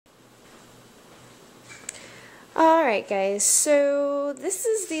Alright guys, so this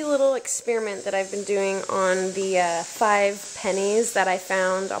is the little experiment that I've been doing on the 5 pennies that I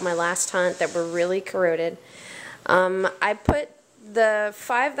found on my last hunt that were really corroded. I put the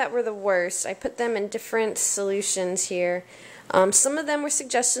 5 that were the worst, I put them in different solutions here. Some of them were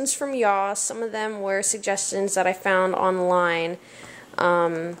suggestions from y'all, some of them were suggestions that I found online,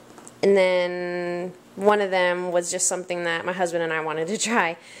 and then one of them was just something that my husband and I wanted to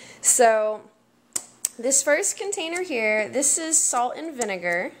try. So this first container here, this is salt and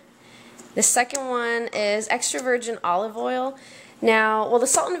vinegar. The second one is extra virgin olive oil. Now, well, the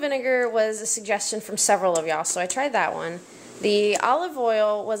salt and vinegar was a suggestion from several of y'all, so I tried that one. The olive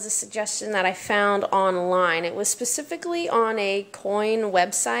oil was a suggestion that I found online. It was specifically on a coin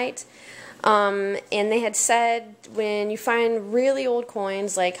website, and they had said when you find really old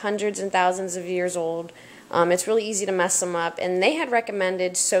coins, like hundreds and thousands of years old, it's really easy to mess them up, and they had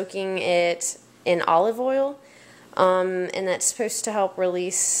recommended soaking it in olive oil, and that's supposed to help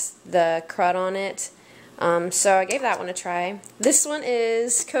release the crud on it. So I gave that one a try. This one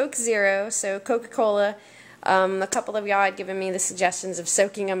is Coke Zero, so Coca-Cola. A couple of y'all had given me the suggestions of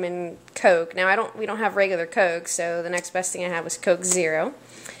soaking them in Coke. Now we don't have regular Coke, so the next best thing I had was Coke Zero.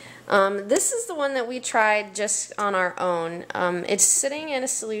 This is the one that we tried just on our own. It's sitting in a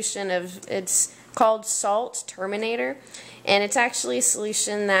solution it's called Salt Terminator, and it's actually a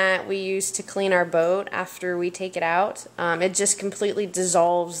solution that we use to clean our boat after we take it out. It just completely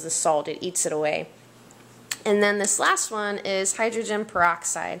dissolves the salt, it eats it away. And then this last one is hydrogen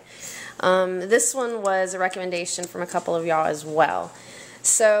peroxide. This one was a recommendation from a couple of y'all as well.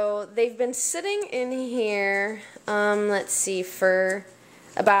 So they've been sitting in here, let's see, for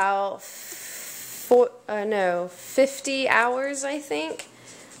about 50 hours, I think.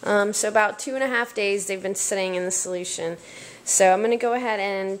 So about 2.5 days they've been sitting in the solution. So I'm going to go ahead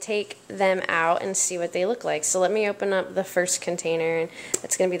and take them out and see what they look like. So let me open up the first container, and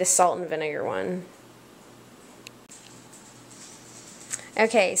that's going to be the salt and vinegar one.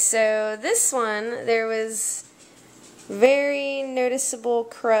 Okay, so this one, there was very noticeable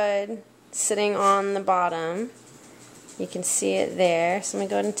crud sitting on the bottom. You can see it there. So I'm going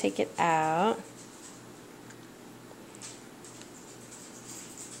to go ahead and take it out.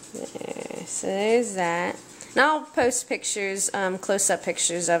 There, so there's that. And I'll post pictures, close-up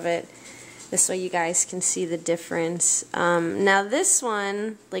pictures of it. This way you guys can see the difference. Now this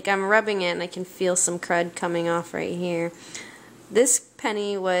one, like I'm rubbing it and I can feel some crud coming off right here. This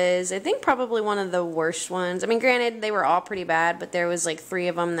penny was, I think, probably one of the worst ones. I mean, granted, they were all pretty bad, but there was like 3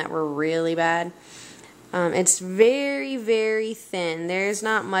 of them that were really bad. It's very, very thin. There's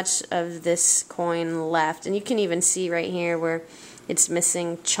not much of this coin left. And you can even see right here where it's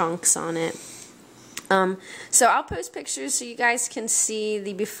missing chunks on it. So I'll post pictures so you guys can see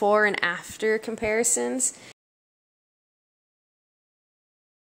the before and after comparisons.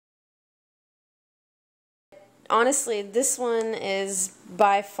 Honestly, this one is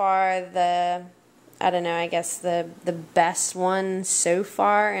by far the, I don't know, I guess the best one so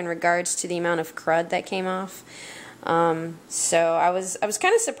far in regards to the amount of crud that came off. So I was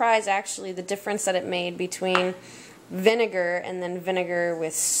kind of surprised actually the difference that it made between vinegar and then vinegar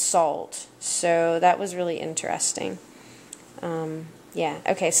with salt. So that was really interesting. Yeah,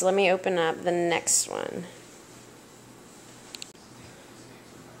 okay, so let me open up the next one.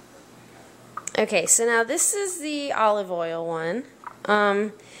 Okay, so now this is the olive oil one.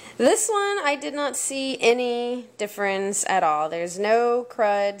 This one I did not see any difference at all. There's no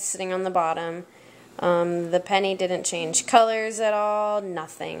crud sitting on the bottom. The penny didn't change colors at all,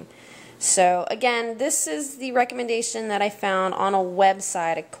 nothing. So again, this is the recommendation that I found on a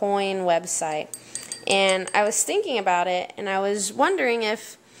website, a coin website. And I was thinking about it, and I was wondering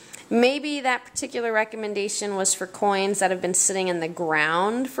if maybe that particular recommendation was for coins that have been sitting in the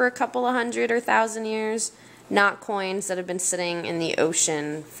ground for a couple of 100 or 1,000 years, not coins that have been sitting in the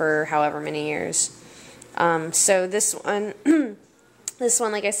ocean for however many years. So this one, this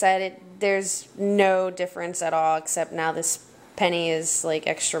one, like I said, there's no difference at all, except now this penny is like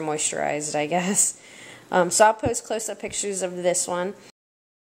extra moisturized, I guess. So I'll post close-up pictures of this one.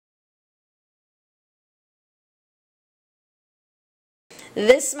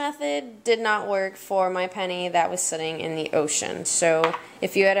 This method did not work for my penny that was sitting in the ocean. So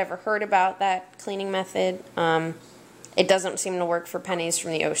if you had ever heard about that cleaning method, it doesn't seem to work for pennies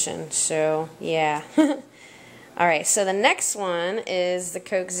from the ocean. So yeah. Alright, so the next one is the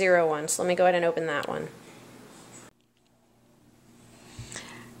Coke Zero one. So let me go ahead and open that one.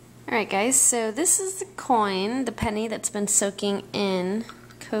 Alright guys, so this is the coin, the penny that's been soaking in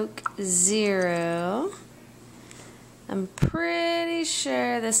Coke Zero. I'm pretty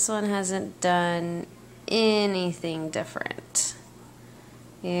sure this one hasn't done anything different.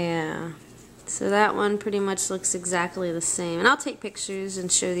 Yeah. So that one pretty much looks exactly the same. And I'll take pictures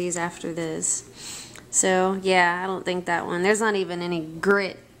and show these after this. So yeah, I don't think that one, there's not even any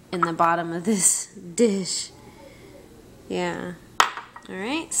grit in the bottom of this dish. Yeah.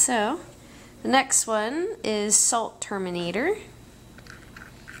 Alright, so the next one is Salt Terminator.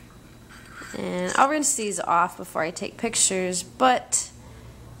 And I'll rinse these off before I take pictures, but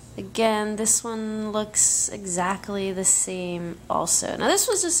again, this one looks exactly the same also. Now this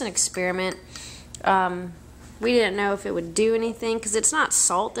was just an experiment. We didn't know if it would do anything because it's not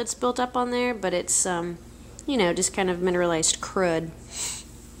salt that's built up on there, but it's, you know, just kind of mineralized crud.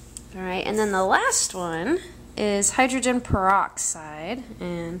 Alright, and then the last one is hydrogen peroxide,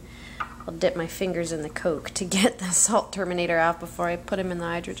 and I'll dip my fingers in the Coke to get the Salt Terminator out before I put him in the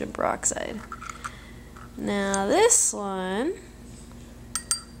hydrogen peroxide. Now this one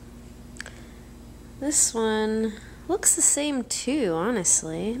looks the same too,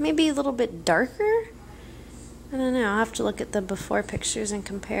 honestly. Maybe a little bit darker? I don't know, I'll have to look at the before pictures and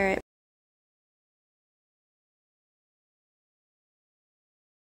compare it.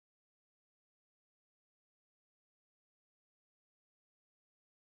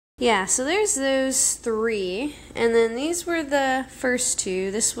 Yeah, so there's those three, and then these were the first two.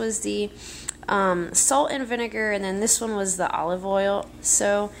 This was the salt and vinegar, and then this one was the olive oil.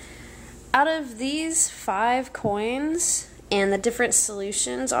 So out of these 5 coins and the different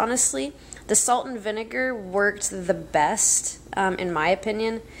solutions, honestly, the salt and vinegar worked the best, in my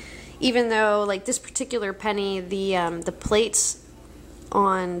opinion. Even though, like this particular penny, the plates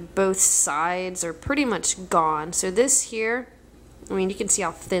on both sides are pretty much gone. So this here, I mean, you can see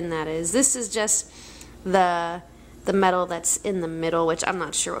how thin that is. This is just the metal that's in the middle, which I'm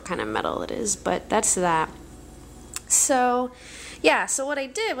not sure what kind of metal it is, but that's that. So yeah, so what I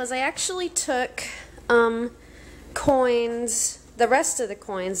did was I actually took coins, the rest of the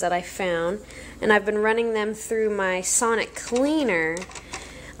coins that I found, and I've been running them through my sonic cleaner.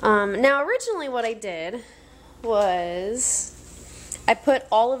 Now originally what I did was I put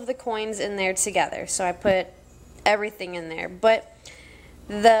all of the coins in there together, so I put everything in there, but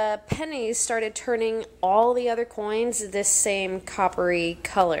the pennies started turning all the other coins this same coppery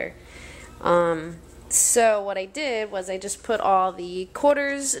color. So what I did was I just put all the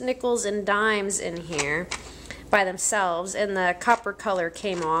quarters, nickels, and dimes in here by themselves, and the copper color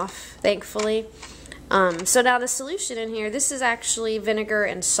came off, thankfully. So now the solution in here, this is actually vinegar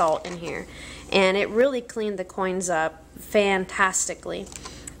and salt in here, and it really cleaned the coins up fantastically.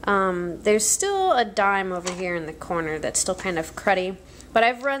 There's still a dime over here in the corner that's still kind of cruddy, but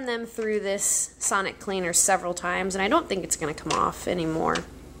I've run them through this sonic cleaner several times, and I don't think it's going to come off anymore.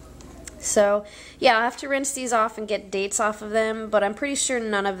 So yeah, I'll have to rinse these off and get dates off of them, but I'm pretty sure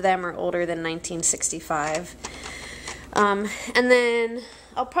none of them are older than 1965. And then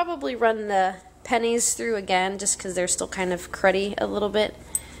I'll probably run the pennies through again just because they're still kind of cruddy a little bit.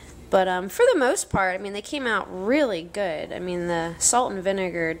 But for the most part, I mean, they came out really good. I mean, the salt and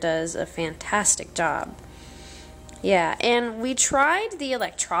vinegar does a fantastic job. Yeah, and we tried the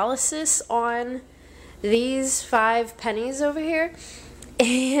electrolysis on these 5 pennies over here,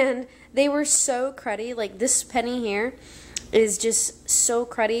 and they were so cruddy. Like this penny here is just so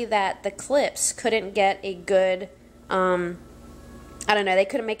cruddy that the clips couldn't get a good, I don't know, they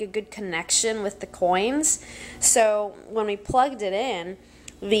couldn't make a good connection with the coins. So when we plugged it in,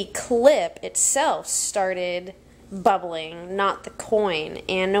 the clip itself started bubbling, not the coin.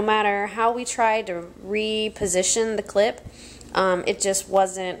 And no matter how we tried to reposition the clip, it just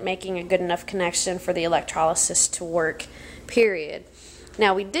wasn't making a good enough connection for the electrolysis to work, period.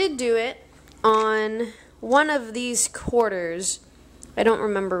 Now we did do it on one of these quarters. I don't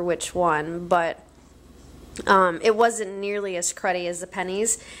remember which one, but it wasn't nearly as cruddy as the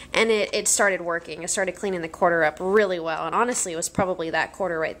pennies, and it started working. It started cleaning the quarter up really well, and honestly it was probably that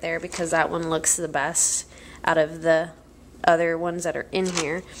quarter right there because that one looks the best out of the other ones that are in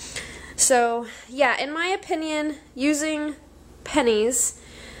here. So yeah, in my opinion, using pennies,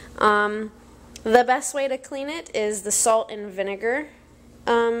 the best way to clean it is the salt and vinegar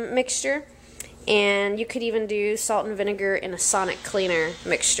mixture, and you could even do salt and vinegar in a sonic cleaner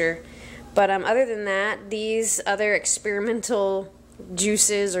mixture. But other than that, these other experimental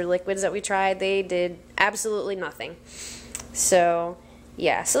juices or liquids that we tried, they did absolutely nothing. So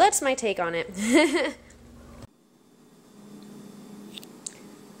yeah, so that's my take on it.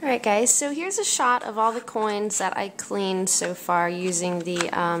 Alright guys, so here's a shot of all the coins that I cleaned so far using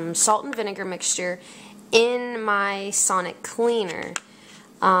the salt and vinegar mixture in my sonic cleaner.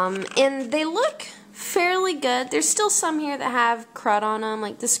 And they look fairly good. There's still some here that have crud on them.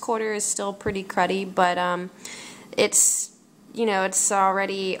 Like this quarter is still pretty cruddy, but it's, you know, it's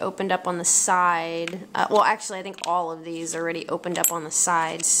already opened up on the side. Well, actually, I think all of these already opened up on the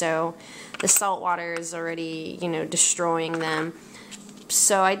side, so the salt water is already, you know, destroying them.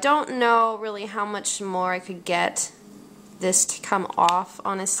 So I don't know really how much more I could get this to come off,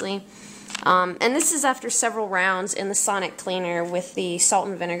 honestly. And this is after several rounds in the sonic cleaner with the salt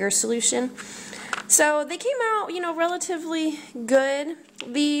and vinegar solution. So they came out, you know, relatively good.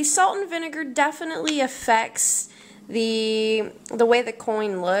 The salt and vinegar definitely affects the way the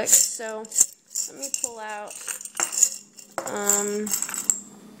coin looks. So let me pull out,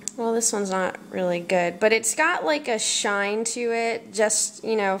 well, this one's not really good, but it's got like a shine to it, just,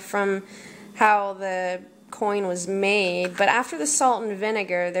 you know, from how the coin was made. But after the salt and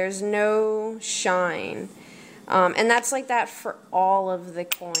vinegar, there's no shine. And that's like that for all of the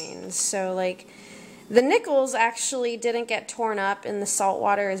coins. So like the nickels actually didn't get torn up in the salt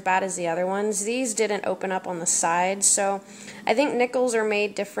water as bad as the other ones. These didn't open up on the side. So I think nickels are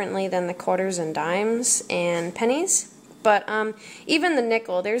made differently than the quarters and dimes and pennies. But even the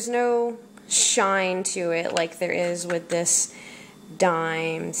nickel, there's no shine to it like there is with this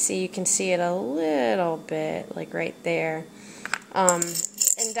dime. See, you can see it a little bit, like right there. And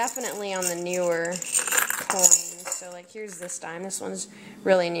definitely on the newer coins. So like here's this dime. This one's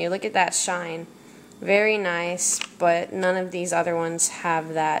really new. Look at that shine. Very nice, but none of these other ones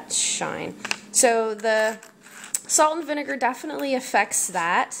have that shine. So the salt and vinegar definitely affects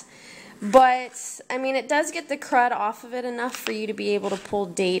that. But, I mean, it does get the crud off of it enough for you to be able to pull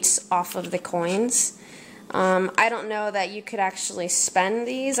dates off of the coins. I don't know that you could actually spend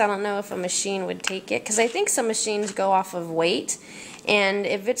these. I don't know if a machine would take it, because I think some machines go off of weight. And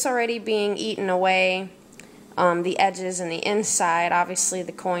if it's already being eaten away, the edges and the inside, obviously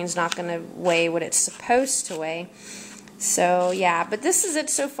the coin's not going to weigh what it's supposed to weigh. So yeah, but this is it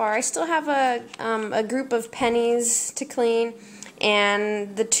so far. I still have a group of pennies to clean,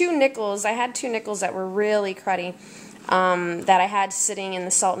 and the two nickels, I had two nickels that were really cruddy that I had sitting in the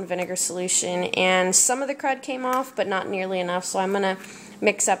salt and vinegar solution, and some of the crud came off, but not nearly enough, so I'm going to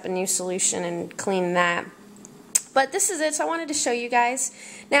mix up a new solution and clean that. But this is it, so I wanted to show you guys.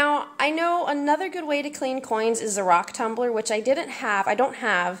 Now, I know another good way to clean coins is a rock tumbler, which I don't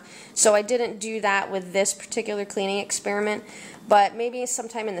have, so I didn't do that with this particular cleaning experiment, but maybe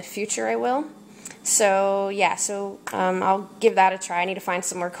sometime in the future I will. So, yeah, I'll give that a try. I need to find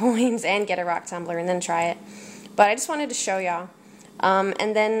some more coins and get a rock tumbler and then try it. But I just wanted to show y'all.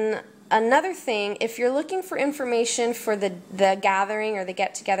 And then another thing, if you're looking for information for the gathering or the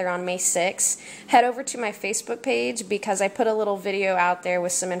get-together on May 6th, head over to my Facebook page, because I put a little video out there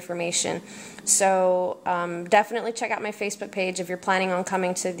with some information. So definitely check out my Facebook page if you're planning on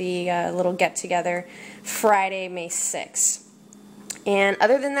coming to the little get-together Friday, May 6th. And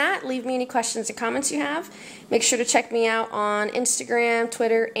other than that, leave me any questions or comments you have. Make sure to check me out on Instagram,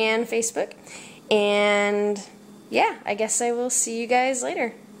 Twitter, and Facebook. And yeah, I guess I will see you guys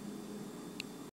later.